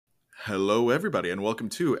Hello, everybody, and welcome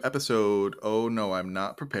to episode. Oh no, I'm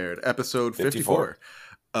not prepared. Episode 54. 54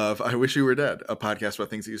 of I Wish You Were Dead, a podcast about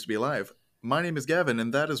things that used to be alive. My name is Gavin,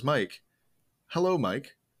 and that is Mike. Hello,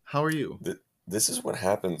 Mike. How are you? This is what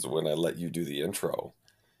happens when I let you do the intro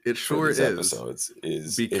It for sure these is, episodes.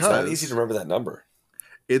 Is it's not easy to because remember that number.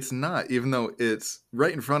 it's not, even though it's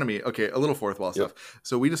right in front of me. Okay, a little fourth wall Yep. stuff.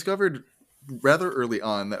 So we discovered rather early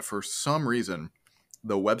on that for some reason,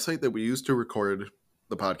 the website that we use to record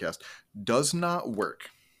the podcast does not work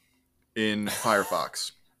in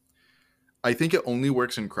Firefox. I think it only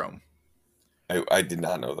works in Chrome. I did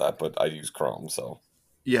not know that, but I use Chrome, so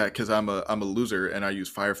Yeah, because I'm a loser and I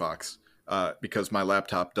use Firefox because my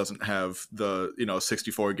laptop doesn't have the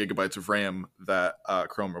 64 gigabytes of RAM that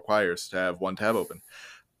Chrome requires to have one tab open.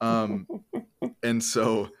 Um, and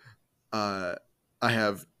so I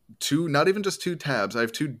have two, not even just two tabs. I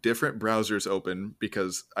have two different browsers open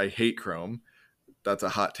because I hate Chrome. That's a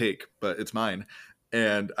hot take, but it's mine.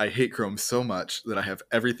 And I hate Chrome so much that I have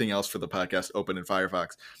everything else for the podcast open in Firefox.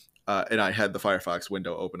 And I had the Firefox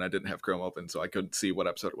window open. I didn't have Chrome open, so I couldn't see what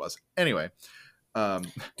episode it was. Anyway, do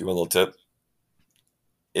a little tip.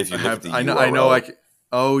 If you I look at have. the I know. URL,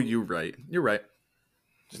 Oh, you're right. You're right.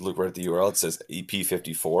 just look right at the URL. It says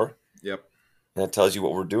EP54, Yep. and that tells you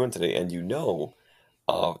what we're doing today. And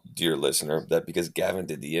dear listener, that because Gavin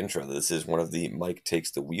did the intro, this is one of the Mike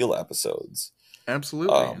Takes the Wheel episodes.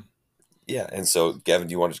 Absolutely. Yeah, and so Gavin,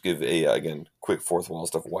 do you want to just give a again quick fourth wall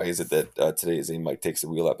stuff? Why is it that today is a Mike Takes the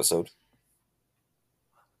Wheel episode?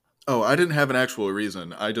 Oh, I didn't have an actual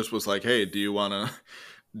reason. I just was like, "Hey, do you want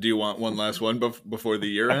one last one before the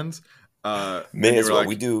year ends?" May And you as were well. like,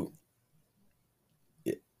 We do.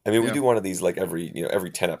 I mean, we "Yeah, do one of these like every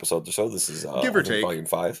 10 episodes or so. This is give I or think take." volume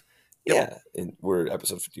 5. Yep. Yeah, and we're at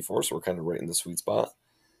episode 54, so we're kind of right in the sweet spot.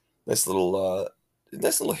 Nice little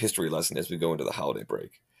history lesson as we go into the holiday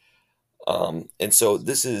break. And so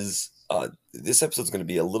this episode's going to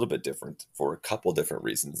be a little bit different for a couple different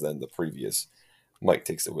reasons than the previous Mike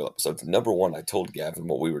Takes the Wheel episodes. Number one, I told Gavin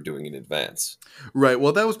what we were doing in advance. Right.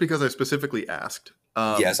 Well, that was because I specifically asked.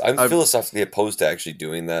 Yes, I'm I've philosophically opposed to actually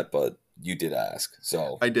doing that, but you did ask,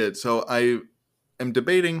 so I did. So I am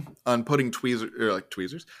debating on putting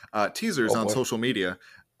teasers oh on boy. social media,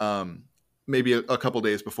 maybe a couple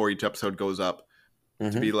days before each episode goes up,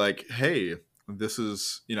 to be Hmm. like, "Hey, this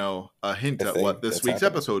is a hint A at what thing this that's week's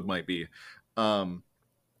happening. episode might be." Um,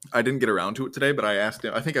 I didn't get around to it today, but I asked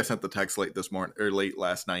him. I think I sent the text late this morning or late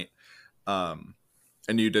last night, um,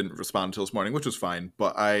 and you didn't respond until this morning, which was fine.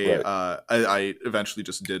 But Right. I eventually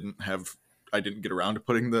just didn't have. I didn't get around to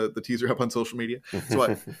putting the teaser up on social media.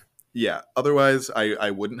 So yeah, otherwise I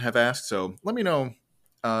wouldn't have asked. So let me know.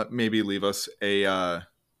 Maybe leave us a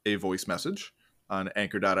voice message on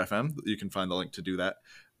anchor.fm. You can find the link to do that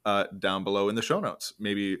down below in the show notes.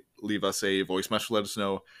 Maybe leave us a voice message. Let us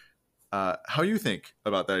know how you think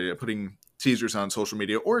about that idea, putting teasers on social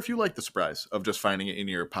media, or if you like the surprise of just finding it in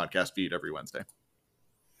your podcast feed every Wednesday.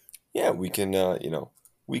 Yeah, we can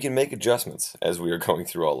make adjustments as we are going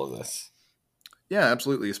through all of this. Yeah,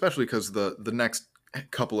 absolutely. Especially because the next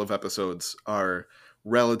couple of episodes are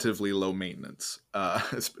relatively low maintenance.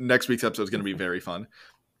 Next week's episode is going to be very fun.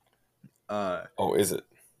 Oh, is it?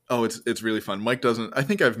 Oh, it's really fun. Mike doesn't. I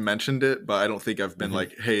think I've mentioned it, but I don't think I've been Hmm.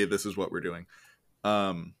 like, "Hey, this is what we're doing."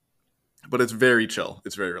 Um, but it's very chill.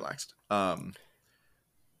 It's very relaxed.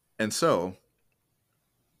 And so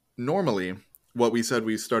normally, what we said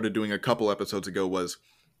we started doing a couple episodes ago was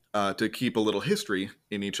to keep a little history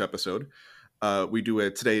in each episode. We do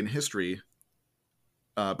a today in history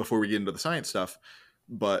before we get into the science stuff.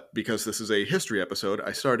 But because this is a history episode,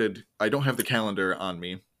 I don't have the calendar on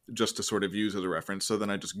me just to sort of use as a reference. So then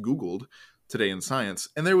I just Googled today in science,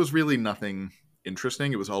 and there was really nothing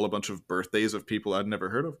interesting. It was all a bunch of birthdays of people I'd never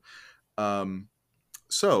heard of. Um,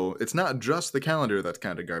 so it's not just the calendar that's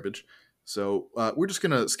kind of garbage. So we're just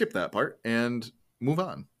going to skip that part and move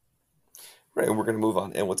on. Right, and we're going to move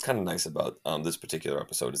on. And what's kind of nice about this particular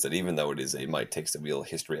episode is that even though it is a Mike Takes the Wheel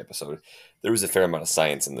history episode, there is a fair amount of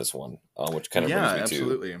science in this one, which kind of Yeah, brings me to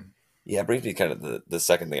absolutely. yeah, it brings me kind of the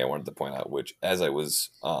second thing I wanted to point out, which as I was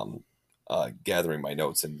gathering my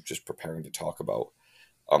notes and just preparing to talk about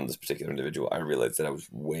this particular individual, I realized that I was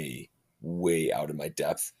way, way out of my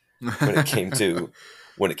depth when it came to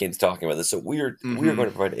talking about this. So we are Hmm. going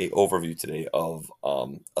to provide a overview today of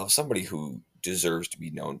somebody who deserves to be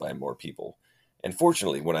known by more people. And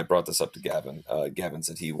fortunately, when I brought this up to Gavin, Gavin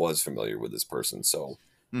said he was familiar with this person, so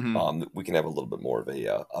Hmm. we can have a little bit more of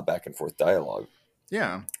a back and forth dialogue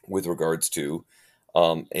Yeah. with regards to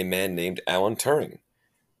a man named Alan Turing,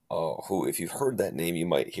 who, if you've heard that name, you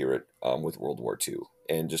might hear it with World War II.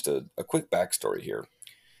 And just a quick backstory here.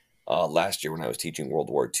 last year when I was teaching World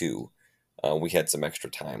War II. We had some extra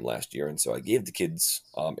time last year, and so I gave the kids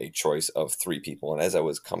a choice of three people. And as I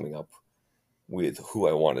was coming up with who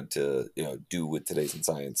I wanted to do with Today's in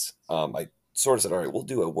Science, I sort of said, all right, we'll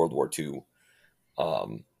do a World War II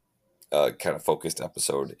um, kind of focused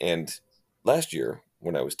episode. And last year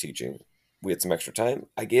when I was teaching, we had some extra time.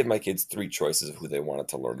 I gave my kids three choices of who they wanted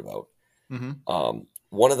to learn about. Mm-hmm.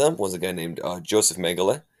 One of them was a guy named Joseph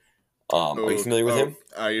Mengele. Are you Oh, familiar with oh, him?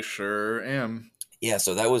 I sure am. Yeah,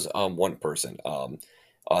 so that was one person,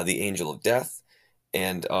 the Angel of Death.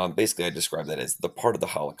 And basically, I described that as the part of the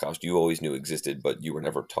Holocaust you always knew existed, but you were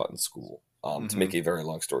never taught in school. To Mm-hmm. make a very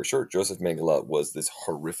long story short, Joseph Mengele was this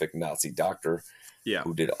horrific Nazi doctor Yeah.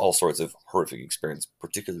 who did all sorts of horrific experiments,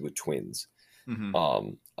 particularly with twins,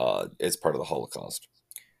 Mm-hmm. as part of the Holocaust.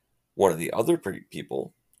 One of the other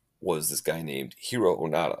people was this guy named Hiro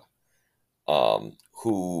Onada,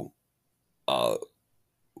 who uh,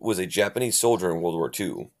 was a Japanese soldier in World War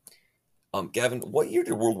II. Gavin, what year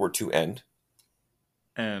did World War II end?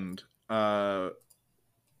 And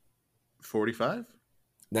 45.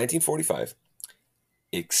 1945.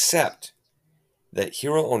 Except that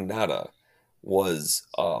Hiro Onada was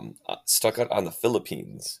stuck out on the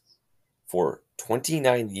Philippines for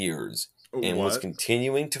 29 years and was What?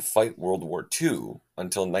 continuing to fight World War II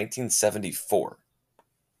until 1974.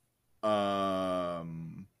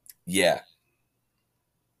 Yeah,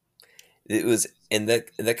 it was, and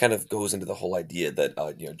that kind of goes into the whole idea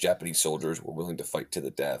that Japanese soldiers were willing to fight to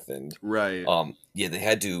the death, and Right. yeah, they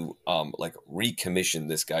had to like recommission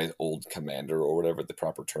this guy's old commander or whatever the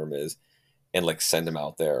proper term is, and like send him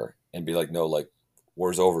out there and be like, no, like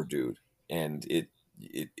war's over, dude. And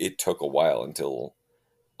it took a while until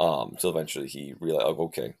eventually he realized, oh,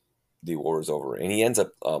 okay, the war is over, and he ends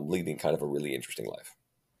up leading kind of a really interesting life.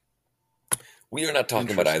 We are not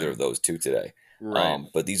talking about either of Interesting. those two today, Right.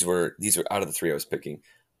 but these are out of the three I was picking.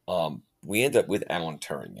 We end up with Alan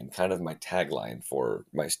Turing, and kind of my tagline for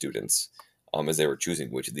my students as they were choosing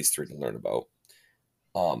which of these three to learn about.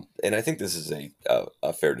 And I think this is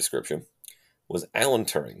a fair description. Was Alan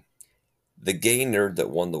Turing the gay nerd that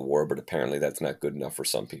won the war, but apparently that's not good enough for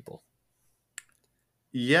some people?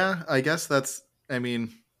 Yeah, I guess that's. I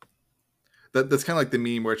mean, that's kind of like the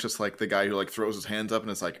meme where it's just like the guy who like throws his hands up and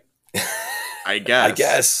it's like, I I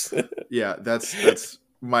guess. guess. Yeah, that's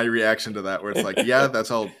my reaction to that. Where it's like, yeah,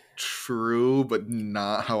 that's all true, but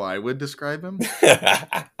not how I would describe him.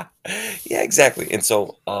 Yeah, exactly. And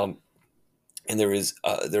so, and there is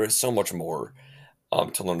so much more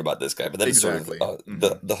to learn about this guy, but that is sort of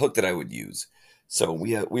Exactly. the hook that I would use. So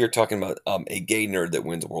we are talking about a gay nerd that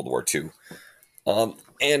wins World War II,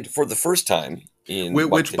 and for the first time in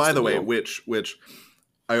Mike Which, Takes by the the way, Wheel, which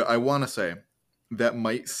I want to say that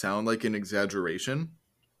might sound like an exaggeration.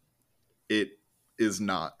 It is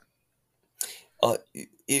not. it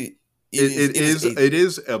It it is is. It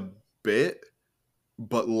is a bit,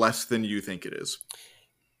 but less than you think it is.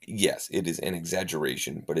 yes, it is an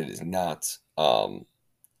exaggeration, but it is not.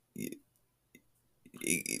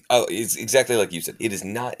 It's exactly like you said. It is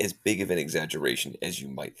not as big of an exaggeration as you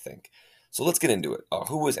might think. So let's get into it.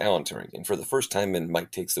 Who was Alan Turing? And for the first time in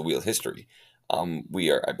Mike Takes the Wheel history, we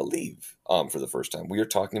are, I believe, for the first time, we are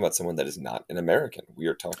talking about someone that is not an American. We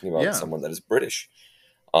are talking about Yeah. someone that is British.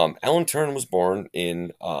 Alan Turing was born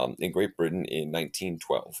in Great Britain in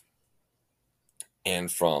 1912, and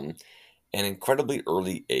from an incredibly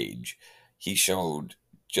early age, he showed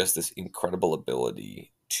just this incredible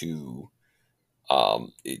ability to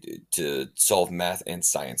solve math and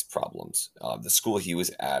science problems. The school he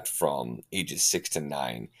was at from ages 6 to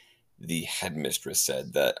 9, the headmistress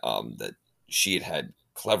said that she had had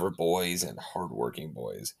clever boys and hardworking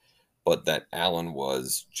boys, but that Alan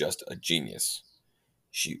was just a genius.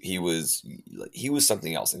 He was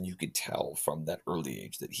something else, and you could tell from that early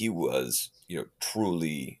age that he was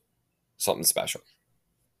truly something special.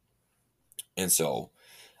 And so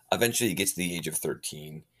eventually he gets to the age of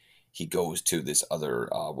 13. He goes to this other,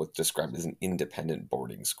 what's described as an independent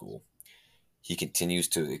boarding school. He continues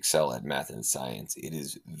to excel at math and science. It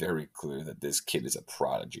is very clear that this kid is a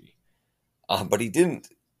prodigy. But he didn't,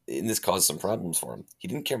 and this caused some problems for him. He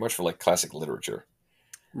didn't care much for like classic literature.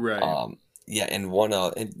 Right. Um, yeah,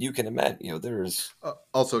 and you can imagine, there's,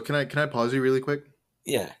 Also, can I pause you really quick?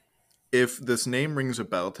 yeah. If this name rings a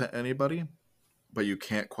bell to anybody, but you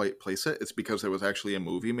can't quite place it, it's because there was actually a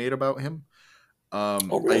movie made about him. Oh,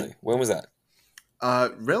 I really? When was that?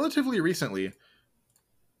 relatively recently.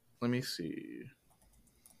 Let me see.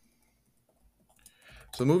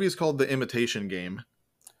 So the movie is called The Imitation Game.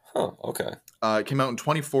 Huh. Okay. It came out in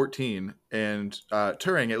 2014, and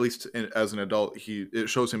Turing, at least as an adult, it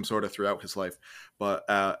shows him sort of throughout his life, but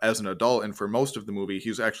as an adult and for most of the movie, he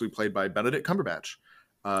was actually played by Benedict Cumberbatch.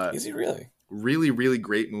 Uh, Is he really? really, really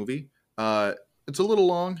great movie. It's a little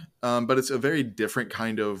long, but it's a very different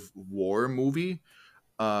kind of war movie.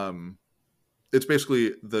 Um, it's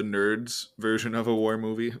basically the nerds version of a war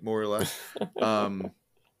movie, more or less.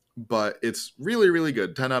 But it's really, really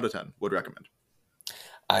good. 10 out of 10. Would recommend.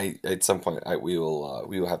 I at some point we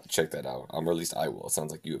will have to check that out. Or at least I will. It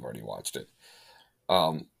sounds like you have already watched it.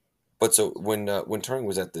 Um, but so when Turing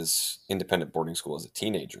was at this independent boarding school as a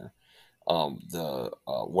teenager, the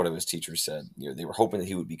one of his teachers said, they were hoping that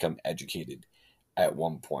he would become educated at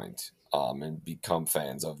one point, and become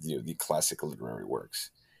fans of the classic literary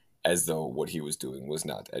works, as though what he was doing was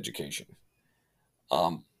not education.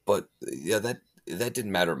 But yeah, that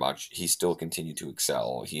didn't matter much. He still continued to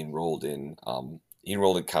excel. He enrolled in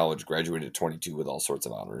college, graduated at 22 with all sorts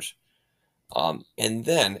of honors. And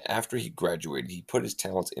then after he graduated, he put his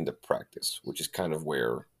talents into practice, which is kind of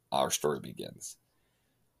where our story begins.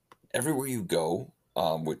 Everywhere you go,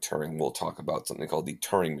 with Turing, we'll talk about something called the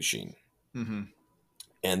Turing machine. Mm-hmm.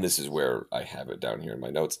 And this is where I have it down here in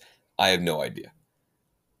my notes. I have no idea.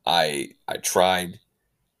 I tried.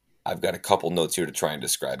 I've got a couple notes here to try and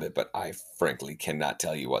describe it, but I frankly cannot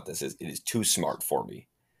tell you what this is. It is too smart for me,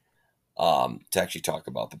 to actually talk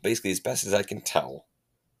about. But basically, as best as I can tell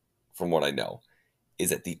from what I know,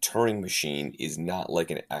 is that the Turing machine is not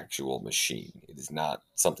like an actual machine. It is not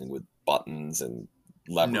something with buttons and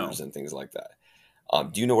No, levers and things like that.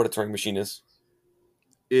 Do you know what a Turing machine is?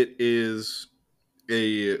 it is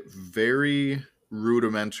a very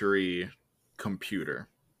rudimentary computer.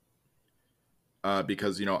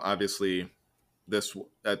 Because obviously, this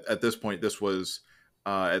at this point, this was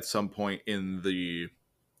at some point in the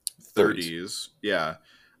 30s. 30s. Yeah,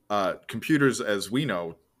 computers as we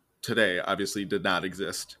know today obviously did not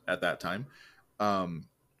exist at that time. Um,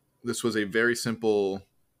 this was a very simple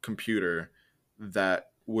computer that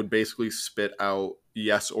would basically spit out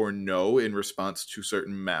yes or no in response to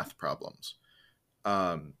certain math problems.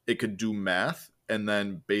 It could do math, and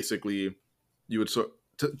then basically you would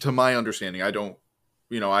to my understanding, I don't,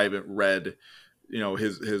 I haven't read,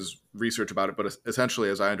 his research about it, but essentially,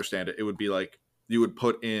 as I understand it, it would be like you would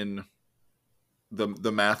put in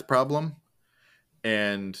the math problem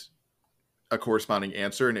and a corresponding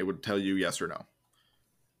answer, and it would tell you yes or no.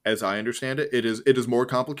 As I understand it, it is more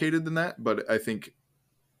complicated than that, but I think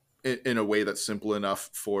in a way that's simple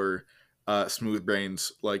enough for smooth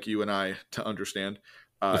brains like you and I to understand.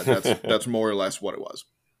 That's more or less what it was.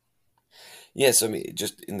 Yes, I mean,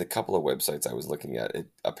 just in the couple of websites I was looking at, it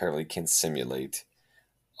apparently can simulate,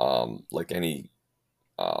 um, like any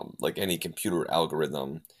like any computer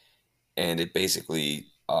algorithm, and it basically,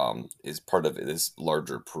 is part of this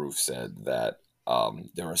larger proof said that,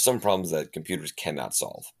 there are some problems that computers cannot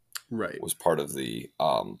solve. Right. Was part of the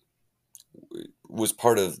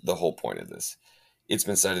whole point of this. It's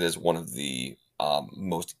been cited as one of the,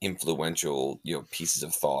 most influential, pieces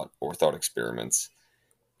of thought or thought experiments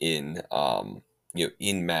in,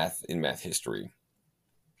 in math history.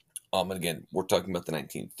 And again, we're talking about the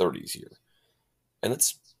 1930s here, and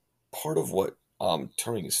that's part of what,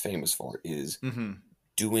 Turing is famous for, is Mm-hmm.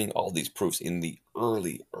 doing all these proofs in the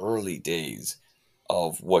early days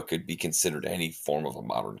of what could be considered any form of a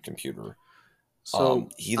modern computer. So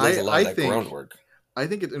He lays I a lot of I that think groundwork. I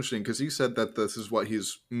think it's interesting because you said that this is what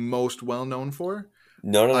he's most well known for.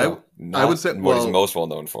 No, no, I no, I would not say, what he's well, most well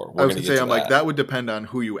known for. I We're was going to gonna get say, to I'm like, that. that would depend on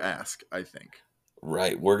who you ask. I think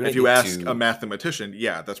Right, we're going if to you get ask a to, mathematician,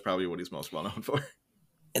 yeah, that's probably what he's most well known for.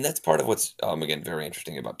 and that's part of what's, again, very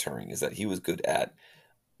interesting about Turing, is that he was good at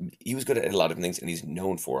a lot of things, and he's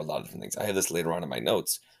known for a lot of different things. I have this later on in my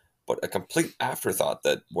notes, but a complete afterthought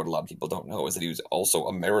that what a lot of people don't know is that he was also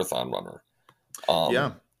a marathon runner. Yeah.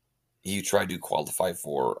 Um, he tried to qualify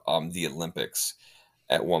for, the Olympics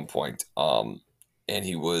at one point, and when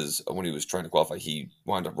he was trying to qualify, he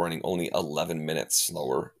wound up running only 11 minutes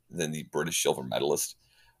slower than the British silver medalist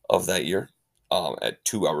of that year, at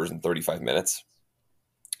 2 hours and 35 minutes.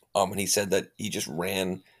 And he said that he just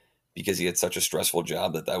ran because he had such a stressful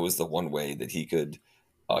job that that was the one way that he could,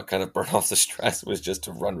 kind of burn off the stress, was just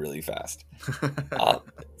to run really fast. Uh,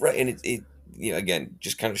 right, and again,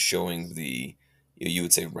 just kind of showing the, you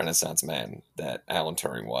would say, Renaissance man that Alan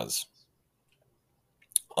Turing was.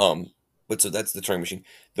 Um, but so that's the Turing machine.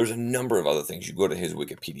 There's a number of other things. You go to his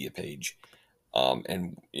Wikipedia page,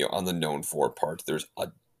 and on the known for part, there's a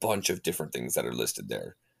bunch of different things that are listed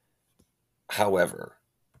there. However,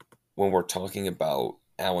 when we're talking about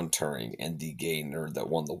Alan Turing and the gay nerd that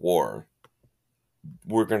won the war,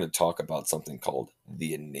 we're going to talk about something called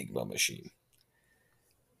the Enigma machine.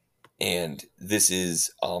 And this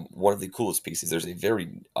is one of the coolest pieces. There's a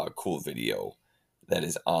very cool video that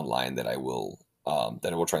is online that I will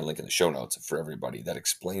try and link in the show notes for everybody that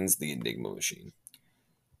explains the Enigma machine.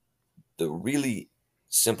 The really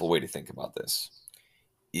simple way to think about this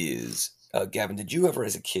is, Gavin, did you ever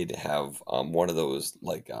as a kid have one of those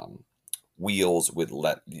like wheels with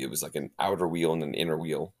it was like an outer wheel and an inner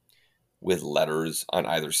wheel with letters on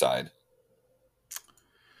either side?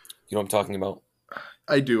 You know what I'm talking about?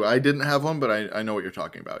 I do. I didn't have one, but I know what you're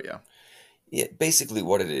talking about. Yeah. Yeah, basically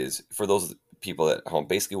what it is for those people at home.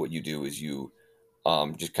 Basically, what you do is you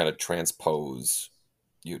just kind of transpose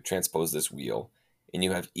this wheel, and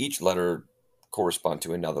you have each letter correspond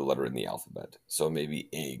to another letter in the alphabet. So maybe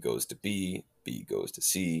A goes to B, B goes to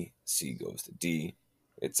C, C goes to D,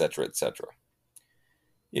 etc., etc.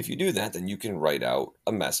 If you do that, then you can write out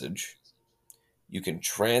a message. You can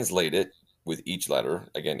translate it with each letter.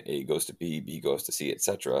 Again, A goes to B, B goes to C,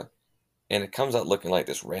 etc. And it comes out looking like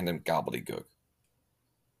this random gobbledygook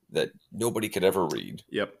that nobody could ever read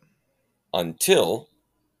Yep. until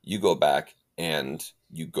you go back and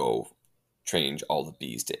you go change all the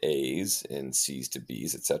B's to A's and C's to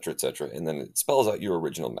B's, etc., etc., and then it spells out your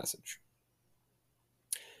original message.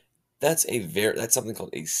 That's something called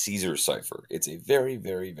a Caesar cipher. It's a very,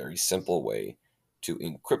 very, very simple way to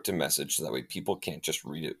encrypt a message so that way people can't just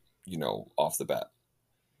read it, off the bat.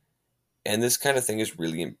 And this kind of thing is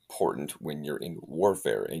really important when you're in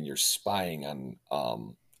warfare and you're spying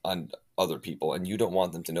on other people, and you don't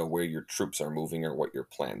want them to know where your troops are moving or what your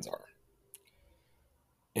plans are.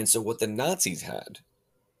 And so what the Nazis had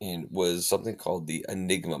was something called the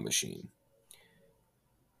Enigma machine.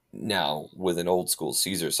 Now, with an old school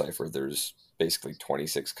Caesar cipher, there's basically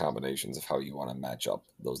 26 combinations of how you want to match up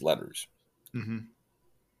those letters. Mm-hmm.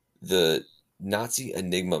 The Nazi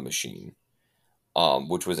Enigma machine,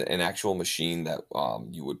 which was an actual machine that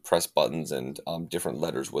you would press buttons and different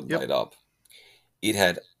letters would light up. It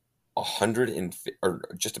had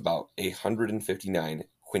just about 159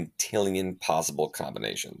 quintillion possible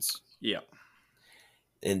combinations. Yeah.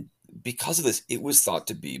 And because of this, it was thought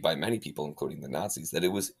to be by many people, including the Nazis, that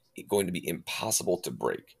it was going to be impossible to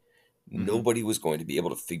break. Mm-hmm. Nobody was going to be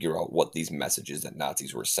able to figure out what these messages that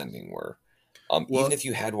Nazis were sending were. Even if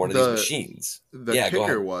you had one of these machines. The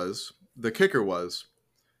kicker was,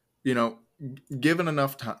 given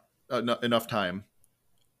enough time,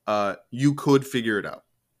 you could figure it out.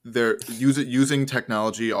 Using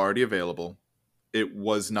technology already available, it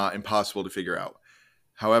was not impossible to figure out.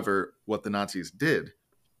 However, what the Nazis did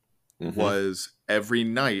was every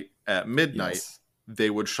night at midnight, they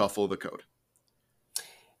would shuffle the code.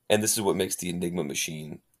 And this is what makes the Enigma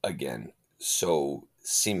machine, again, so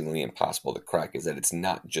seemingly impossible to crack, is that it's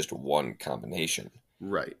not just one combination.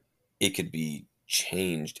 Right. It could be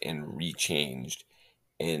changed and rechanged,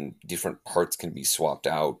 and different parts can be swapped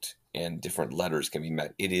out, and different letters can be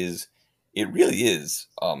met. It really is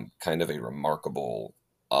kind of a remarkable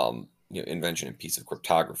invention and piece of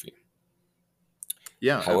cryptography.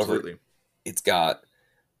 Yeah, however, absolutely. It's got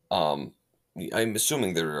I'm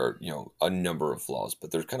assuming there are a number of flaws, but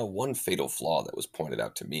there's kind of one fatal flaw that was pointed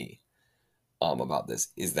out to me about this,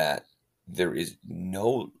 is that there is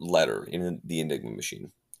no letter in the Enigma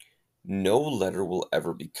machine. No letter will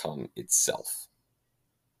ever become itself.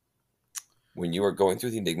 When you are going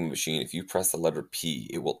through the Enigma machine, if you press the letter P,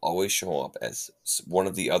 it will always show up as one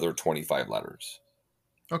of the other 25 letters.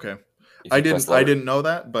 Okay. I didn't know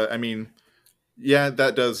that, but I mean, yeah,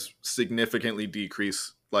 that does significantly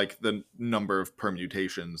decrease like the number of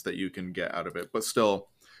permutations that you can get out of it. But still,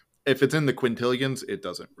 if it's in the quintillions, it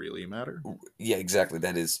doesn't really matter. Yeah, exactly.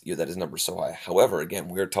 That is number so high. However, again,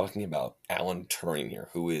 we're talking about Alan Turing here,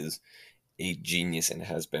 who is a genius and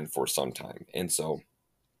has been for some time. And so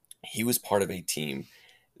he was part of a team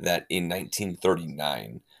that in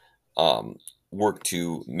 1939 worked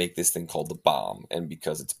to make this thing called the bomb. And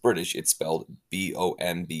because it's British, it's spelled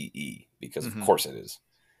BOMBE, because of course it is.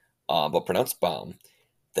 But pronounced bomb,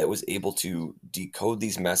 that was able to decode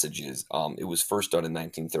these messages. It was first done in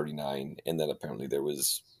 1939, and then apparently there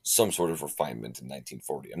was some sort of refinement in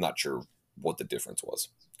 1940. I'm not sure what the difference was.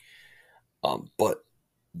 But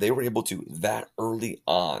they were able to, that early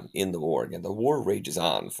on in the war, again, the war rages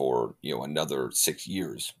on for another 6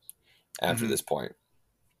 years after this point.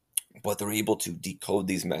 But they're able to decode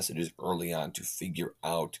these messages early on to figure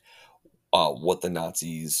out what the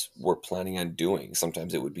Nazis were planning on doing.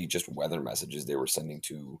 Sometimes it would be just weather messages they were sending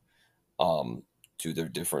to their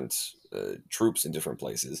different troops in different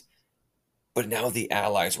places. But now the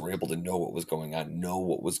Allies were able to know what was going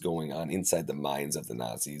on inside the minds of the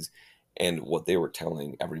Nazis, and what they were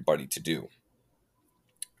telling everybody to do.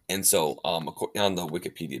 And so, on the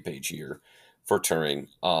Wikipedia page here for Turing,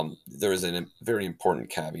 there is a very important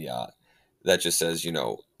caveat that just says,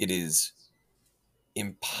 it is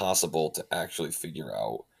impossible to actually figure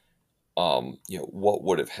out, what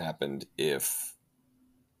would have happened if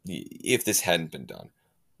this hadn't been done.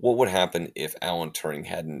 What would happen if Alan Turing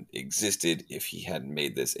hadn't existed, if he hadn't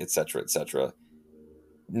made this, etc., etc.?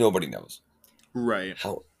 Nobody knows. Right.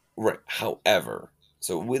 How right. However,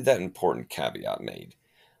 so with that important caveat made,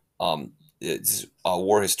 it's a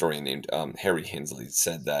war historian named Harry Hinsley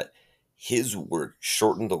said that his work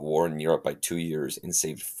shortened the war in Europe by 2 years and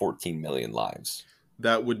saved 14 million lives.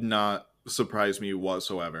 That would not surprise me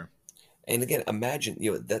whatsoever. And again, imagine,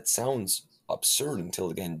 that sounds absurd until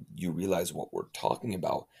again you realize what we're talking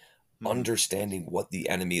about. Mhm. Understanding what the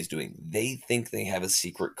enemy is doing. They think they have a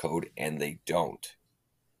secret code and they don't.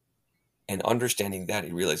 And understanding that,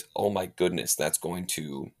 you realize, oh my goodness, that's going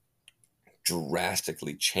to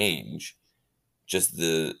drastically change just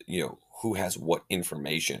who has what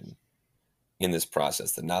information in this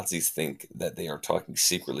process. The Nazis think that they are talking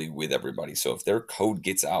secretly with everybody. So if their code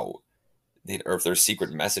gets out, or if their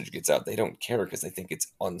secret message gets out, they don't care because they think it's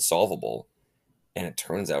unsolvable. And it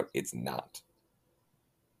turns out it's not.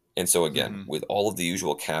 And so again, Mhm. with all of the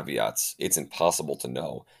usual caveats, it's impossible to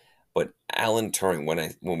know. But Alan Turing, when I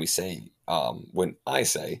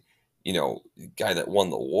say, guy that won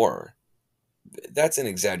the war, that's an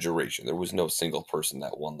exaggeration. There was no single person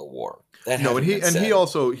that won the war. That No, and having been he said,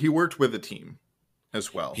 also he worked with a team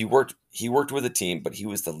as well. he worked with a team, but he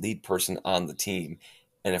was the lead person on the team.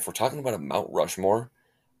 And if we're talking about a Mount Rushmore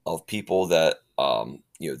of people that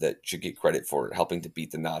that should get credit for helping to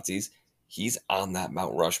beat the Nazis, he's on that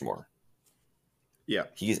Mount Rushmore. Yeah.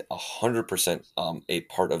 He's 100% a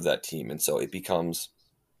part of that team, and so it becomes,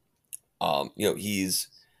 he's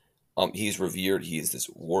revered. He is this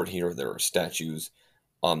war hero. There are statues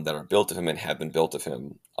that are built of him and have been built of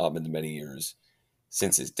him in the many years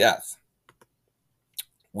since his death,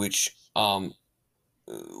 which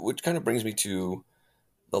which kind of brings me to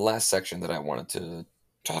the last section that I wanted to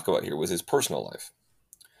talk about here was his personal life.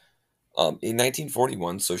 In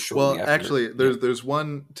 1941, so shortly Well, after, actually, there's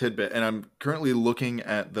one tidbit, and I'm currently looking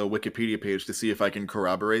at the Wikipedia page to see if I can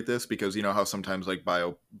corroborate this, because you know how sometimes like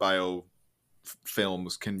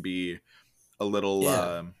films can be a little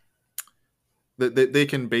yeah, they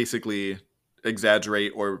can basically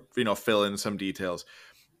exaggerate or fill in some details.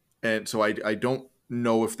 And so I don't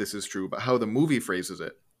know if this is true, but how the movie phrases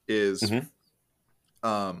it is hmm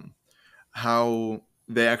um how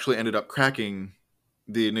they actually ended up cracking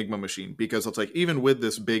the Enigma machine, because it's like, even with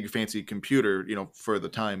this big fancy computer, for the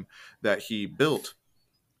time that he built,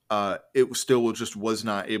 it still just was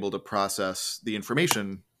not able to process the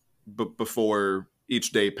information before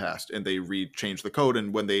each day passed and they changed the code.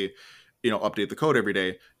 And when they update the code every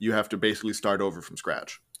day, you have to basically start over from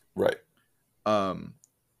scratch. right. um,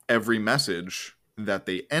 every message that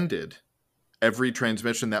they ended, every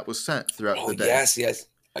transmission that was sent throughout Oh the day, yes, yes,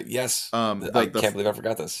 yes. the I can't believe I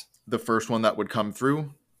forgot this. the first one that would come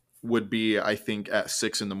through would be, I think, at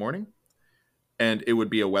 6 in the morning, and it would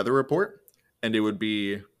be a weather report, and it would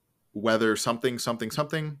be weather something something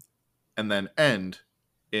something, and then end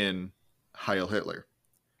in Heil Hitler,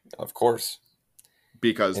 Of course.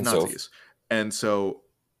 because And so, Nazis. And so,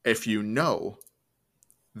 if you know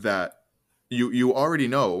that you already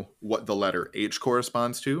know what the letter H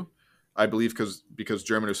corresponds to, I believe, because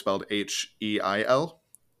German is spelled Heil.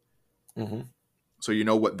 mhm. So you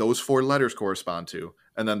know what those four letters correspond to,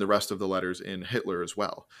 and then the rest of the letters in Hitler as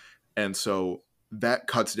well. And so that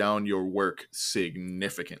cuts down your work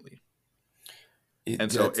significantly.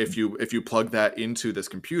 And so That's if you plug that into this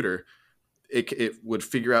computer, it would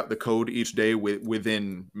figure out the code each day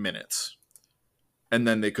within minutes, and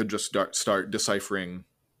then they could just start deciphering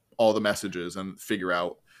all the messages and figure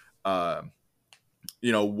out uh,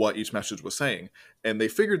 what each message was saying. And they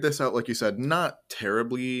figured this out, like you said, not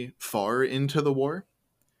terribly far into the war.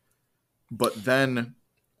 But then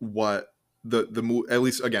what at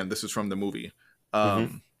least, again, this is from the movie,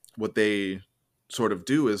 mhm. what they sort of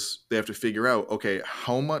do is they have to figure out, okay,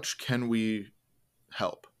 how much can we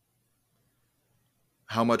help,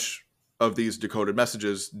 how much of these decoded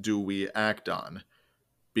messages do we act on,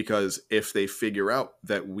 because if they figure out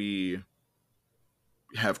that we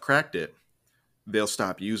have cracked it, they'll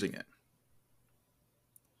stop using it,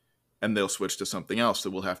 and they'll switch to something else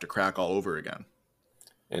that we'll have to crack all over again.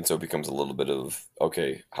 And so it becomes a little bit of,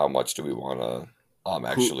 okay, how much do we want to Who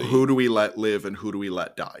actually, do we let live and who do we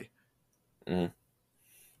let die? mhm.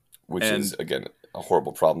 Which is And again a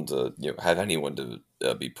horrible problem to have anyone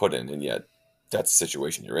to be put in, and yet that's the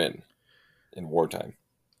situation you're in. in wartime.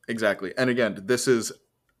 Exactly. And again, this is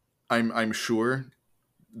I'm sure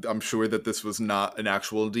that this was not an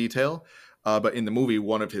actual detail, but in the movie,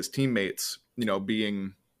 one of his teammates,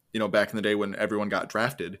 being back in the day when everyone got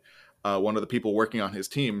drafted, one of the people working on his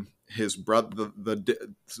team, his brother,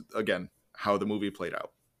 again, how the movie played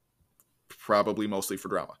out, probably mostly for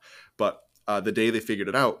drama, but the day they figured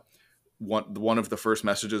it out, one of the first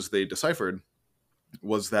messages they deciphered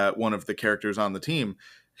was that one of the characters on the team,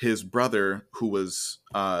 his brother, who was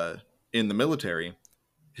in the military,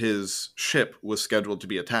 his ship was scheduled to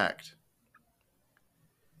be attacked.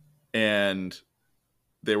 And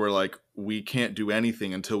they were like, we can't do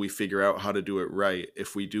anything until we figure out how to do it right.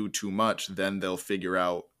 If we do too much, then they'll figure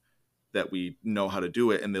out that we know how to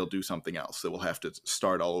do it and they'll do something else that we'll have to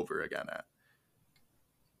start all over again at.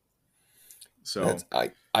 So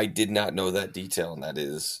I did not know that detail, and that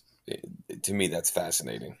is, to me, that's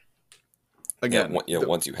fascinating. Again,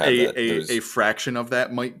 once you have that, a fraction of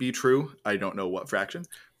that might be true. I don't know what fraction.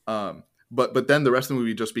 But then the rest of the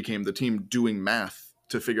movie just became the team doing math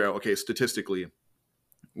to figure out, okay, statistically,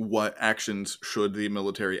 what actions should the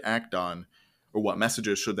military act on, or what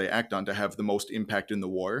messages should they act on to have the most impact in the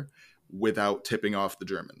war without tipping off the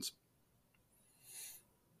Germans.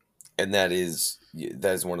 And that is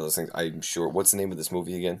one of those things. I'm sure. What's the name of this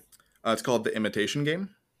movie again? It's called The Imitation Game.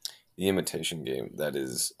 The Imitation Game. That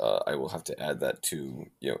is. I will have to add that to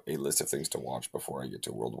a list of things to watch before I get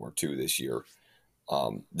to World War II this year.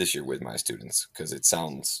 This year with my students, because it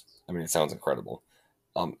sounds incredible.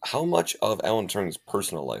 How much of Alan Turing's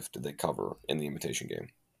personal life did they cover in The Imitation Game?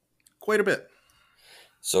 Quite a bit.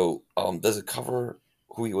 So, does it cover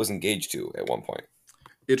who he was engaged to at one point?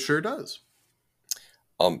 It sure does.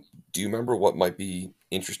 Do you remember what might be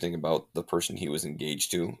interesting about the person he was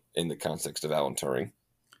engaged to in the context of Alan Turing?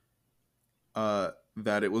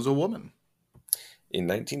 That it was a woman. In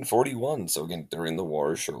 1941, so again, during the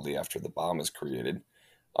war, shortly after the bomb is created.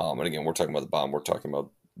 And again, we're talking about the bomb. We're talking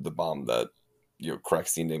about the bomb that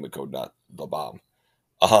cracks the Enigma code, not the bomb.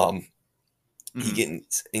 He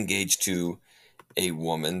gets engaged to a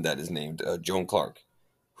woman that is named Joan Clark,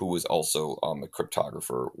 who was also a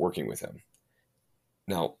cryptographer working with him.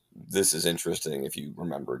 Now, this is interesting if you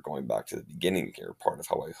remember going back to the beginning here, part of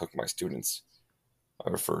how I hook my students. I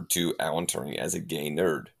referred to Alan Turing as a gay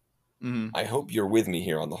nerd. Mm-hmm. I hope you're with me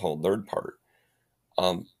here on the whole nerd part.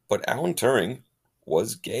 But Alan Turing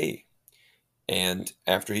was gay. And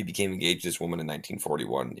after he became engaged to this woman in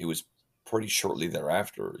 1941, it was pretty shortly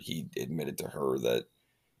thereafter he admitted to her that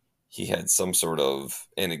he had some sort of,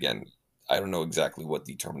 and again, I don't know exactly what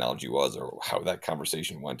the terminology was or how that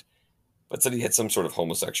conversation went, but said he had some sort of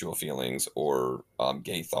homosexual feelings or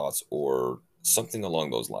gay thoughts or something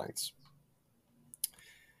along those lines.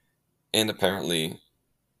 And apparently,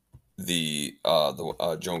 the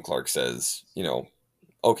Joan Clark says,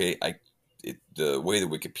 okay, the way the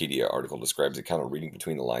Wikipedia article describes it, kind of reading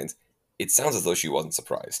between the lines, it sounds as though she wasn't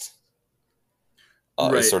surprised.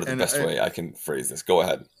 Right. It's sort of the best way I can phrase this. Go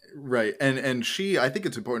ahead. Right. And she, I think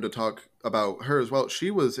it's important to talk about her as well.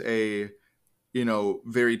 She was a,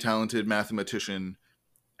 very talented mathematician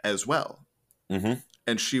as well. Mm-hmm.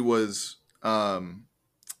 And she was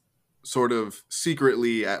sort of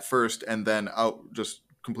secretly at first and then just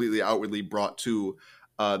completely outwardly brought to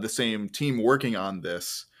the same team working on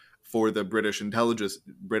this for the British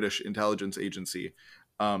intelligence agency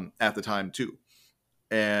at the time too.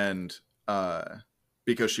 And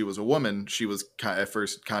because she was a woman, she was at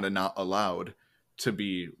first kind of not allowed to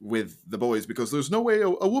be with the boys because there's no way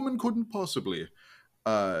a woman couldn't possibly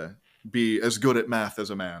be as good at math as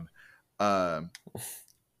a man.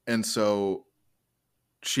 And so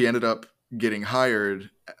she ended up getting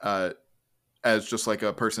hired as just like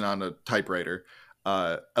a person on a typewriter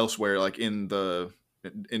elsewhere, like in the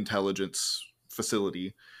intelligence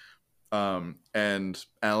facility. And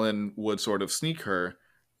Alan would sort of sneak her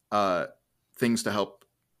things to help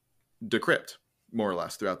decrypt, more or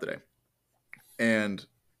less, throughout the day. And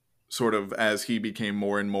sort of as he became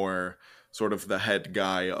more and more sort of the head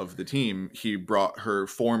guy of the team, he brought her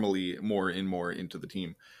formally more and more into the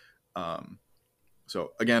team.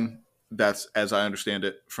 So again, that's as I understand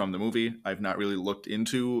it from the movie. I've not really looked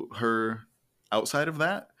into her outside of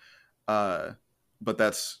that. But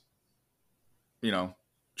that's,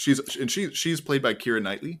 she's played by Keira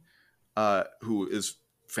Knightley, who is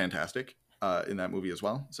fantastic in that movie as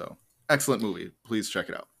well. So excellent movie. Please check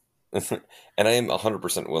it out. And I am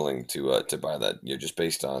 100% willing to buy that, just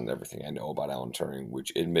based on everything I know about Alan Turing,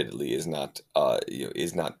 which admittedly is not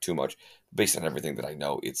too much. Based on everything that I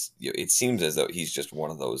know, it seems as though he's just one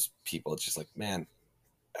of those people. It's just like, man,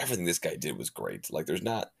 everything this guy did was great. Like there's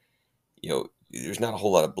not a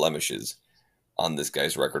whole lot of blemishes. on this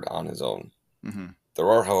guy's record on his own. Hmm. There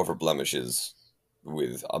are, however, blemishes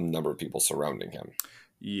with a number of people surrounding him,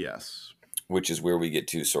 Yes. which is where we get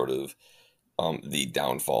to sort of the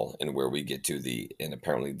downfall and where we get to the, and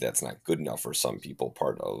apparently that's not good enough for some people,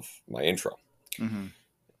 part of my intro. Hmm.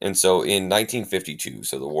 And so in 1952,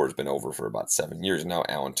 so the war's been over for about 7 years now,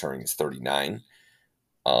 Alan Turing is 39,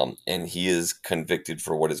 and he is convicted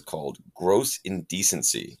for what is called gross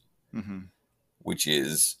indecency, Hmm. which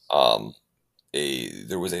is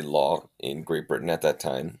there was a law in Great Britain at that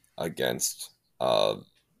time against I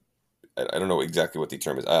don't know exactly what the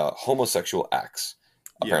term is, homosexual acts,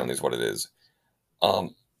 Yeah. apparently is what it is.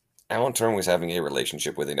 Um, Alan Turing was having a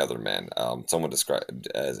relationship with another man, someone described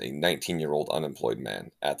as a 19-year-old unemployed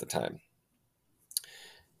man at the time.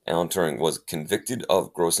 Alan Turing was convicted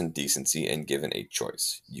of gross indecency and given a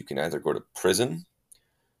choice. You can either go to prison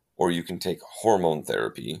or you can take hormone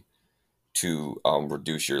therapy to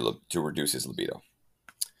reduce his libido.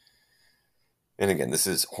 And again, this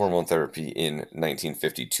is hormone therapy in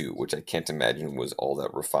 1952, which I can't imagine was all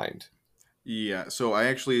that refined. Yeah. So I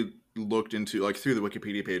actually looked into, like, through the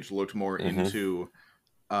Wikipedia page, looked more Mm-hmm. into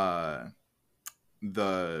uh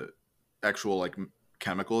the actual, like,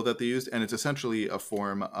 chemical that they used, and it's essentially a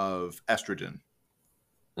form of estrogen.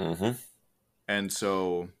 Mm-hmm. And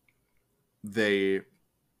so they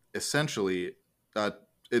essentially, uh,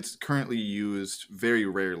 it's currently used very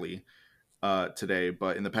rarely today,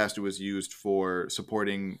 but in the past it was used for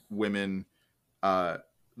supporting women. Uh,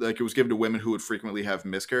 like, it was given to women who would frequently have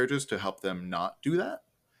miscarriages to help them not do that,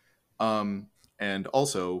 um, and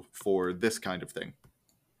also for this kind of thing.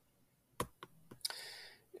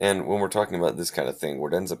 And when we're talking about this kind of thing,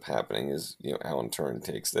 what ends up happening is, Alan Turing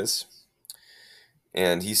takes this,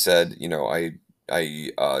 and he said,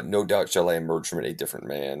 no doubt shall I emerge from it a different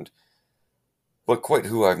man, but quite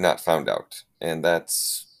who I've not found out. And that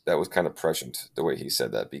was kind of prescient the way he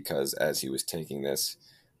said that, because as he was taking this,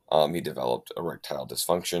 he developed erectile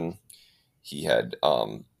dysfunction. He had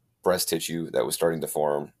breast tissue that was starting to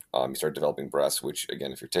form. He started developing breasts, which,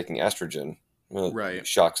 again, if you're taking estrogen, well, Right.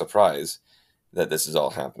 shock, surprise that this is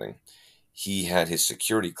all happening. He had his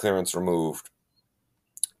security clearance removed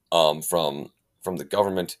from the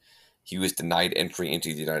government. He was denied entry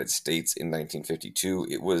into the United States in 1952.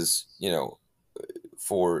 It was,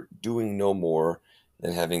 for doing no more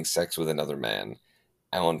than having sex with another man.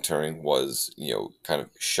 Alan Turing was, kind of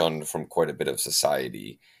shunned from quite a bit of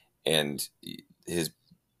society, and his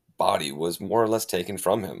body was more or less taken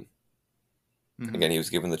from him. Hmm. Again, he was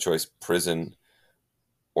given the choice prison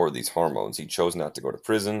or these hormones. He chose not to go to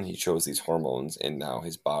prison. He chose these hormones, and now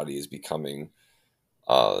his body is becoming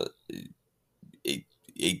uh, a,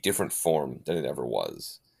 a different form than it ever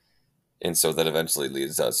was. And so that eventually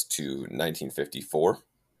leads us to 1954.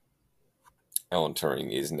 Alan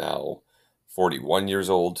Turing is now 41 years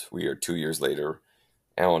old. We are 2 years later.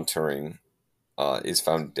 Alan Turing is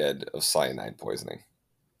found dead of cyanide poisoning.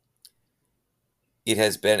 It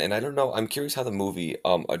has been, and I don't know, I'm curious how the movie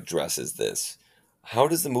addresses this. How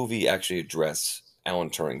does the movie actually address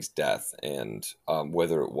Alan Turing's death and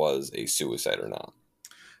whether it was a suicide or not?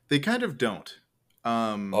 They kind of don't,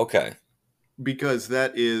 um, Okay. because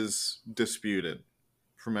that is disputed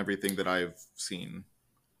from everything that I've seen.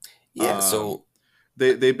 Yeah, Um, so,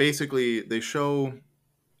 they basically they show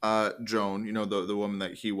Joan, the woman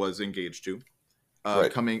that he was engaged to,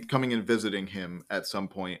 right. coming and visiting him at some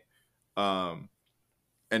point, um,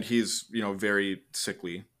 and he's, very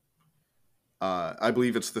sickly. I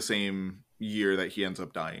believe it's the same year that he ends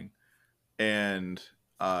up dying, and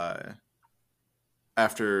uh,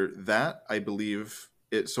 after that, I believe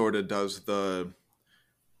it sort of does the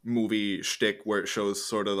movie shtick where it shows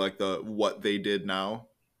sort of like the what they did now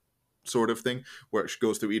sort of thing, where it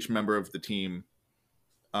goes through each member of the team,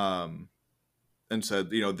 um, and said,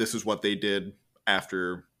 this is what they did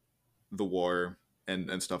after the war,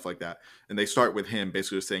 and stuff like that. And they start with him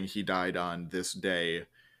basically saying he died on this day.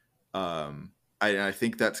 Um, I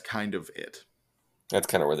think that's kind of it. That's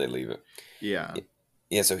kind of where they leave it. Yeah.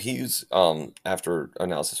 Yeah, so he's after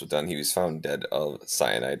analysis was done, he was found dead of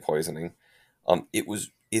cyanide poisoning.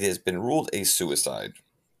 It has been ruled a suicide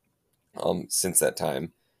since that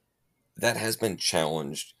time. That has been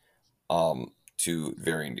challenged to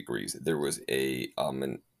varying degrees. There was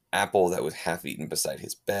an apple that was half eaten beside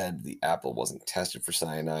his bed. The apple wasn't tested for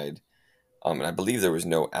cyanide, and I believe there was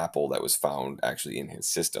no apple that was found actually in his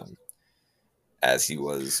system as he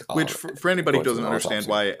was Which, for anybody who going through doesn't an understand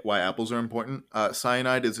autopsy. why apples are important,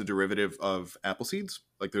 cyanide is a derivative of apple seeds.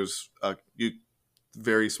 Like, there's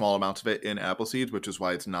very small amounts of it in apple seeds, which is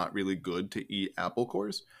why it's not really good to eat apple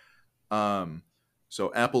cores. Um,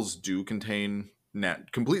 so apples do contain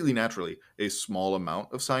completely naturally a small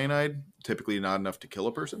amount of cyanide, typically not enough to kill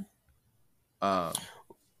a person. Um,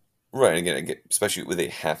 Right. Again, especially with a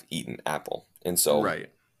half-eaten apple. And so right.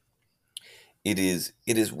 it is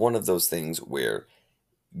one of those things where,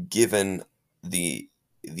 given the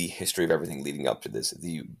the history of everything leading up to this,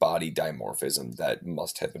 the body dimorphism that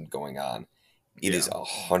must have been going on, it is Yeah.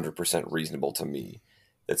 100% reasonable to me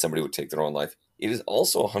that somebody would take their own life. It is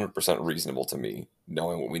also 100% reasonable to me,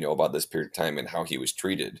 knowing what we know about this period of time and how he was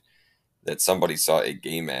treated, that somebody saw a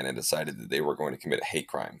gay man and decided that they were going to commit a hate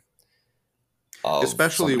crime of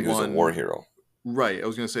Especially somebody who's a war one, hero. right. I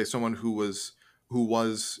was going to say someone who was,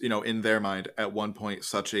 in their mind at one point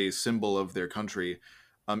such a symbol of their country.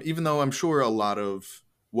 Even though I'm sure a lot of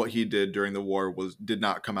what he did during the war did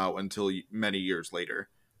not come out until many years later.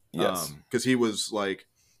 Yes. Because he was like,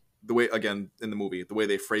 the way, again, in the movie, the way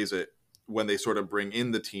they phrase it when they sort of bring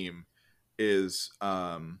in the team is,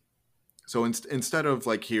 so instead of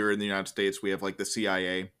like here in the United States, we have like the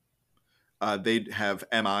CIA. They'd have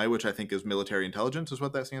MI, which I think is military intelligence, is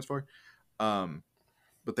what that stands for. Um,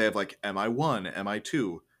 but they have like MI1,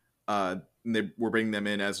 MI2. And they were bringing them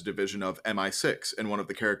in as a division of MI6, and one of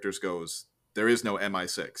the characters goes, "There is no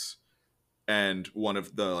MI6," and one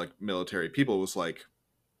of the like military people was like,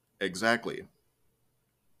 "Exactly."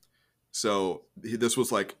 So this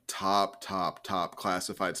was like top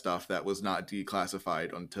classified stuff that was not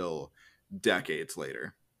declassified until decades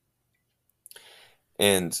later.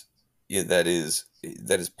 And yeah, that is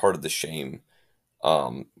part of the shame,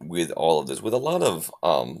 with all of this, with a lot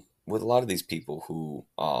of these people who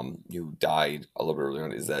died a little bit earlier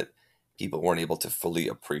on, is that people weren't able to fully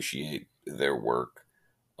appreciate their work.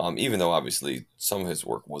 Even though obviously some of his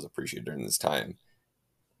work was appreciated during this time,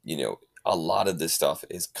 a lot of this stuff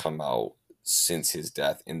has come out since his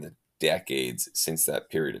death, in the decades since that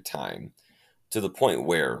period of time, to the point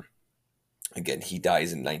where, again, he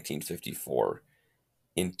dies in 1954.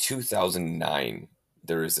 In 2009,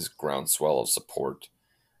 there is this groundswell of support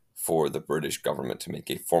for the British government to make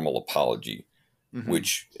a formal apology, Hmm.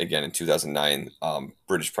 which, again, in 2009,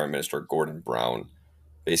 British Prime Minister Gordon Brown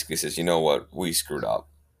basically says, you know what, we screwed up.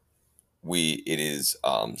 He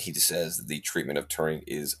just says that the treatment of Turing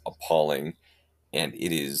is appalling, and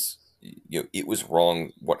it was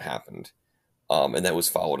wrong what happened. And that was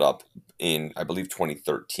followed up in, I believe,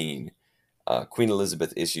 2013. Queen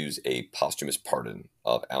Elizabeth issues a posthumous pardon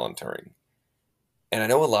of Alan Turing. And I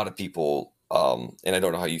know a lot of people, and I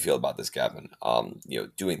don't know how you feel about this, Gavin,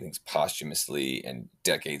 doing things posthumously and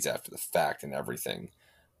decades after the fact and everything.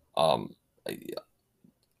 Um, a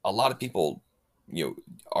a lot of people,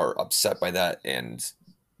 are upset by that and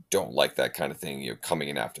don't like that kind of thing, coming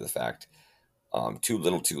in after the fact, too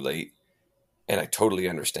little, too late. And I totally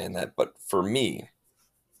understand that. But for me,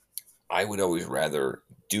 I would always rather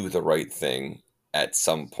do the right thing at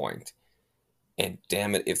some point. And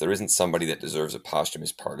damn it, if there isn't somebody that deserves a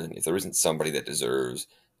posthumous pardon, if there isn't somebody that deserves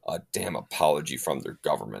a damn apology from their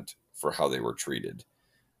government for how they were treated,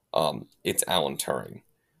 it's Alan Turing.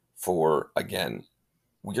 For, again,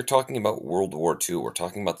 we're talking about World War II. We're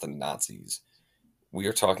talking about the Nazis. We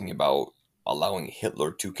are talking about allowing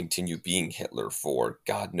Hitler to continue being Hitler for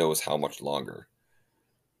God knows how much longer.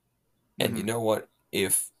 And you Hmm. know what?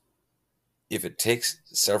 If it takes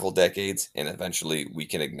several decades and eventually we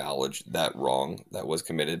can acknowledge that wrong that was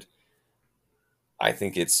committed, I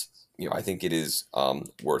think I think it is,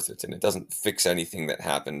 worth it. And it doesn't fix anything that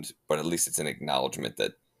happened, but at least it's an acknowledgement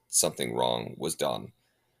that something wrong was done,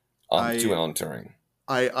 to I Alan Turing.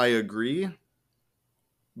 I agree,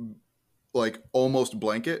 like almost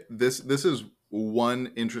blanket. This is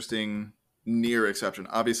one interesting near exception.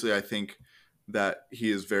 Obviously, I think that he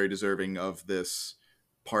is very deserving of this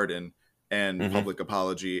pardon and Hmm. public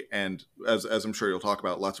apology, and as I'm sure you'll talk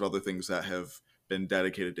about, lots of other things that have been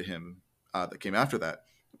dedicated to him that came after that.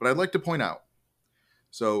 But I'd like to point out,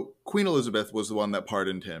 so Queen Elizabeth was the one that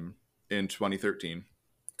pardoned him in 2013.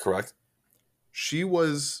 Correct. She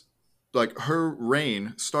was like, her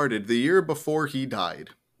reign started the year before he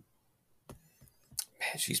died.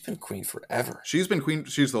 Man, she's been queen forever She's been queen.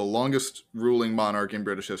 She's the longest ruling monarch in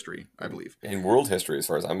British history, I believe. in world history, as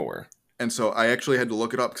far as I'm aware. And so I actually had to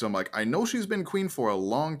look it up because I'm like, I know she's been queen for a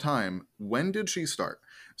long time. When did she start?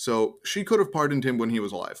 So she could have pardoned him when he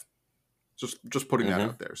was alive. Just putting that Hmm.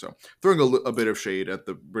 out there. So throwing a bit of shade at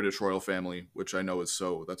the British royal family, which I know is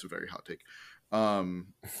so, that's a very hot take.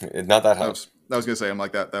 Not that I hot. was I was gonna say, I'm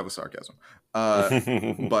like, that was sarcasm. Uh,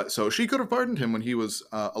 but so she could have pardoned him when he was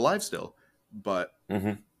alive still. But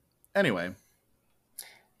Hmm. anyway,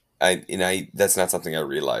 I that's not something I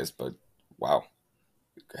realized, but wow,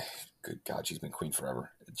 good God, she's been queen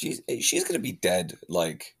forever. She's going to be dead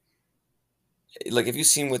like Like, have you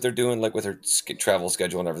seen what they're doing, like with her travel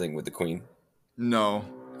schedule and everything with the Queen? No,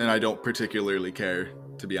 and I don't particularly care,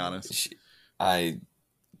 to be honest. I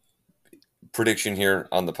prediction here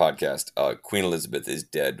on the podcast: Queen Elizabeth is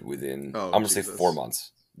dead within, Oh, I'm gonna say, 4 Jesus.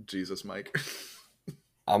 months. Jesus, Mike.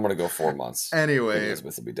 I'm gonna go 4 months. Queen Anyway,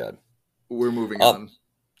 Elizabeth will be dead. we're moving Um, on.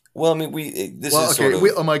 well, I mean, this Well, is okay,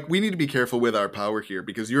 sort of. Mike, we need to be careful with our power here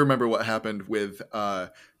because you remember what happened with, Oh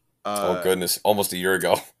uh, goodness, almost a year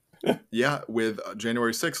ago. yeah, with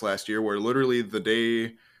January 6th last year, where literally the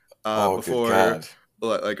day Oh, good before, God.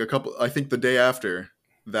 like a couple, I think the day after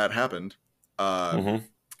that happened, uh, Hmm.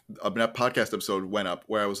 a podcast episode went up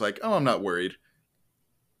where I was like, oh, I'm not worried.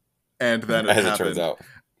 And then it As it turns happened. out,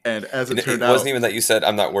 And as it turned it wasn't out, even that you said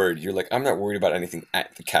I'm not worried. You're like, I'm not worried about anything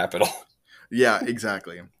at the Capitol. yeah,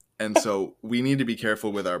 exactly. And so we need to be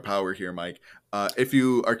careful with our power here, Mike. If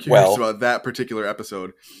you are curious Well, about that particular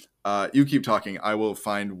episode, you keep talking. I will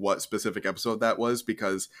find what specific episode that was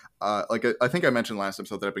because, I think I mentioned last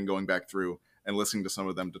episode that I've been going back through and listening to some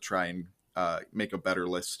of them to try and make a better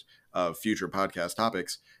list of future podcast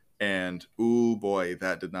topics. And ooh boy,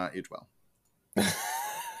 that did not age well.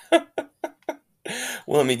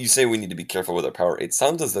 well, I mean, you say we need to be careful with our power. It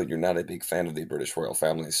sounds as though you're not a big fan of the British royal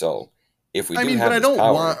family. So, if we I do mean, but have this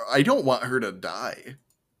power, I don't want her to die.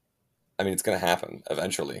 I mean, it's going to happen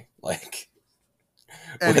eventually. Like,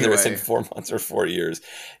 whether it's in Anyway, 4 months or 4 years,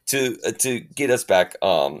 to get us back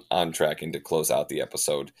on track and to close out the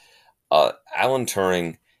episode. Alan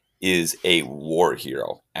Turing is a war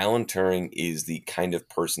hero. Alan Turing is the kind of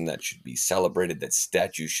person that should be celebrated, that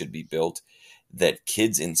statues should be built, that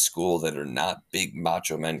kids in school that are not big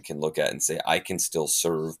macho men can look at and say, I can still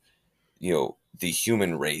serve, the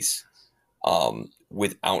human race,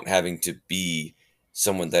 without having to be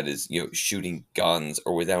someone that is, shooting guns,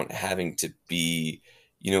 or without having to be,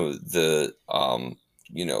 the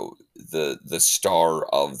star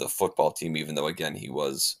of the football team, even though again he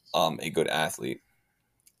was a good athlete.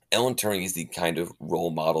 Alan Turing is the kind of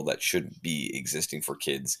role model that should be existing for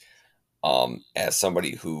kids, as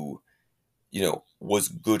somebody who, was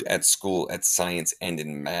good at school, at science, and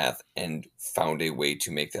in math, and found a way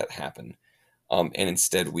to make that happen. And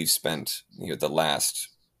instead, we've spent, the last,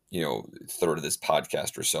 third of this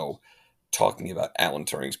podcast or so talking about Alan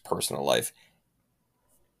Turing's personal life,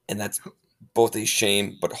 and that's both a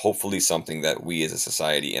shame, but hopefully something that we as a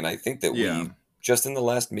society, and I think that yeah. we, just in the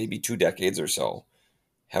last maybe 2 decades or so,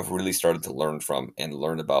 have really started to learn from and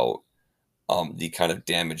learn about, the kind of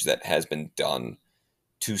damage that has been done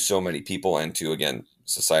to so many people and to, again,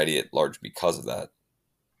 society at large because of that,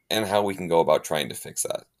 and how we can go about trying to fix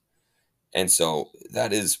that. And so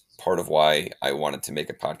that is part of why I wanted to make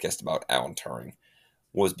a podcast about Alan Turing,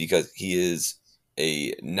 was because he is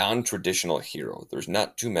a non-traditional hero. There's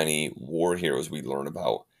not too many war heroes we learn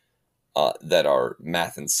about, that are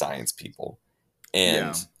math and science people. Yeah.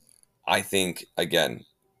 And I think, again,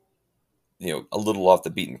 a little off the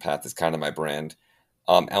beaten path is kind of my brand.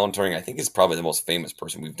 Alan Turing, I think, is probably the most famous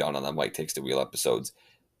person we've done on the Mike Takes the Wheel episodes,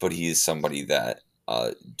 but he is somebody that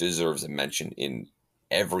deserves a mention in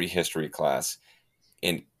every history class,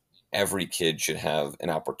 and every kid should have an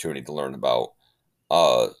opportunity to learn about,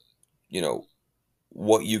 uh, you know,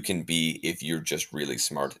 what you can be if you're just really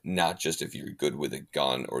smart, not just if you're good with a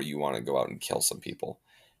gun or you want to go out and kill some people.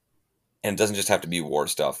 And it doesn't just have to be war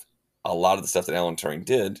stuff. A lot of the stuff that Alan Turing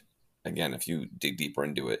did, again, if you dig deeper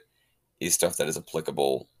into it, is stuff that is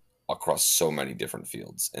applicable across so many different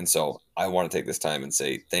fields. And so I want to take this time and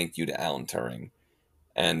say thank you to Alan Turing.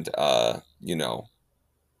 And,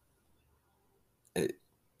 it,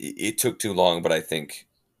 it took too long, but I think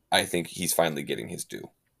he's finally getting his due.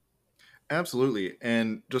 Absolutely.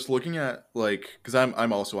 And just looking at because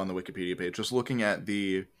I'm also on the Wikipedia page, just looking at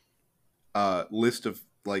the list of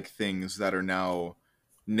like things that are now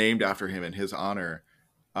named after him in his honor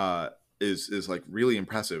uh, is like really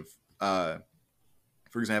impressive. For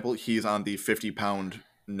example, he's on the 50-pound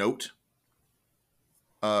note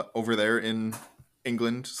over there in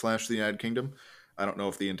England / the United Kingdom. I don't know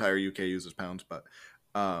if the entire UK uses pounds, but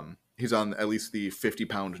he's on at least the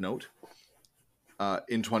 50-pound note.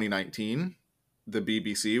 In 2019, the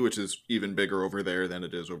BBC, which is even bigger over there than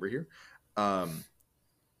it is over here, um,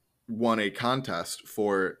 won a contest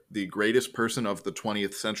for the greatest person of the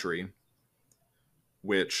 20th century,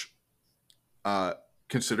 which, uh,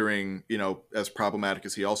 considering as problematic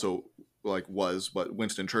as he also was, but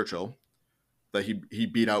Winston Churchill, that he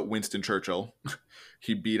beat out Winston Churchill,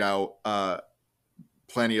 he beat out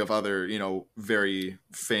plenty of other very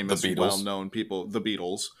The famous, well Beatles. known people, the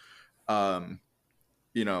Beatles. Um,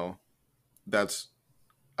 you know that's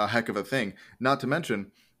a heck of a thing. Not to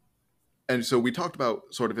mention, and so we talked about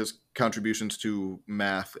sort of his contributions to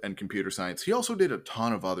math and computer science. He also did a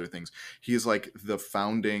ton of other things. He's like the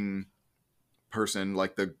founding person,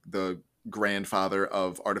 like the grandfather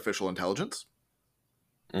of artificial intelligence.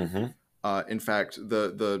 Mm-hmm. In fact,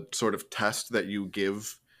 the sort of test that you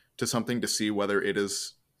give to something to see whether it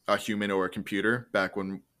is a human or a computer, back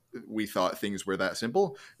when we thought things were that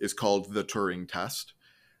simple, is called the Turing test.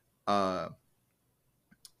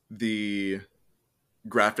 The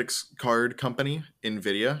graphics card company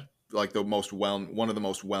NVIDIA, like one of the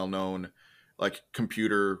most well-known like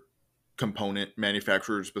computer component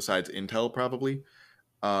manufacturers besides Intel, probably,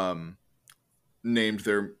 named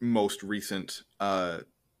their most recent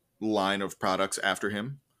line of products after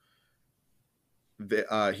him.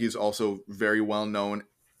 He's also very well known,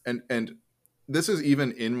 and this is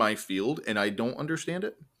even in my field, and I don't understand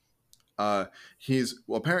it. He's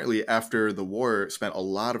apparently, after the war, spent a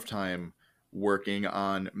lot of time working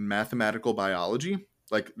on mathematical biology,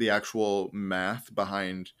 like the actual math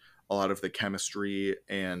behind a lot of the chemistry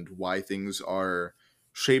and why things are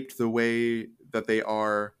shaped the way that they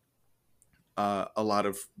are. A lot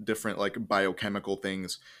of different like biochemical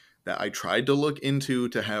things that I tried to look into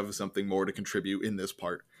to have something more to contribute in this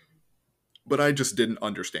part, but I just didn't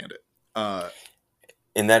understand it.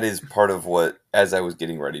 And that is part of what, as I was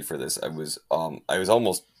getting ready for this, I was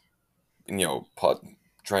almost,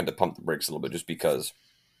 trying to pump the brakes a little bit, just because,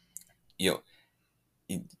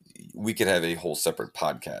 we could have a whole separate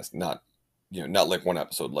podcast, not like one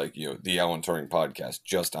episode, like, the Alan Turing podcast,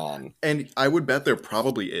 just on. And I would bet there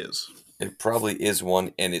probably is. It probably is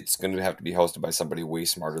one, and it's going to have to be hosted by somebody way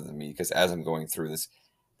smarter than me, because as I'm going through this,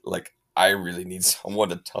 like, I really need someone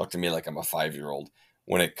to talk to me like I'm a 5-year-old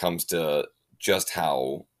when it comes to just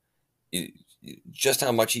how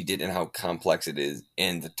much he did and how complex it is,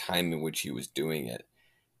 and the time in which he was doing it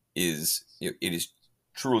is, it is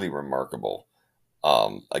truly remarkable.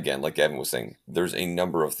 Again, like Gavin was saying, there's a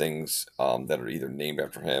number of things that are either named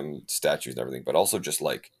after him, statues and everything, but also just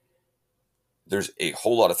like, there's a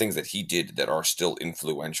whole lot of things that he did that are still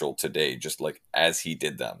influential today, just like as he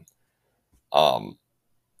did them. And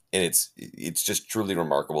it's just truly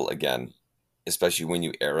remarkable, again, especially when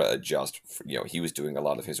you era adjust for, he was doing a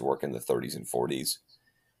lot of his work in the 30s and 40s,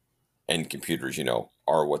 and computers,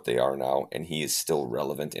 are what they are now, and he is still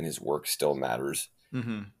relevant and his work still matters.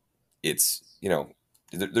 Mm-hmm. It's,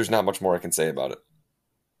 there's not much more I can say about it.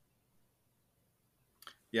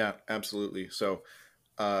 Yeah, absolutely. So,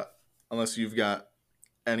 unless you've got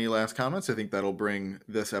any last comments, I think that'll bring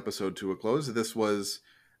this episode to a close. This was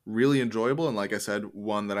really enjoyable, and like I said,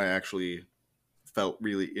 one that I actually felt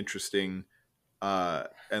really interesting,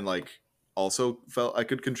 and like also felt I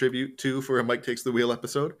could contribute to for a Mike Takes the Wheel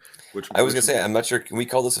episode. I was gonna say, I'm not sure. Can we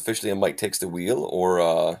call this officially a Mike Takes the Wheel,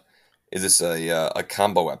 or is this a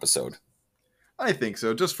combo episode? I think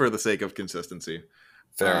so, just for the sake of consistency.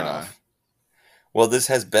 Fair enough. Well, this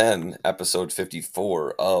has been episode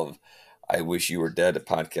 54 of I Wish You Were Dead, a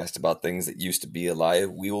podcast about things that used to be alive.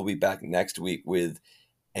 We will be back next week with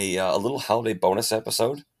a little holiday bonus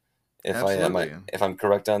episode, if I'm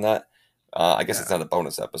correct on that. I guess it's not a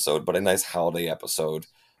bonus episode, but a nice holiday episode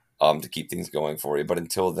to keep things going for you. But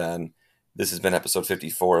until then, this has been episode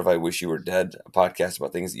 54 of I Wish You Were Dead, a podcast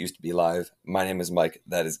about things that used to be alive. My name is Mike.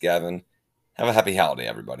 That is Gavin. Have a happy holiday,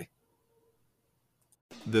 everybody.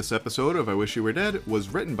 This episode of I Wish You Were Dead was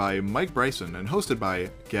written by Mike Bryson and hosted by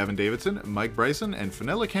Gavin Davidson, Mike Bryson, and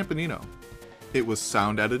Fenella Campanino. It was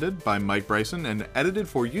sound edited by Mike Bryson and edited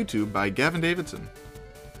for YouTube by Gavin Davidson.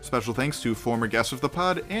 Special thanks to former guests of the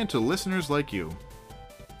pod and to listeners like you.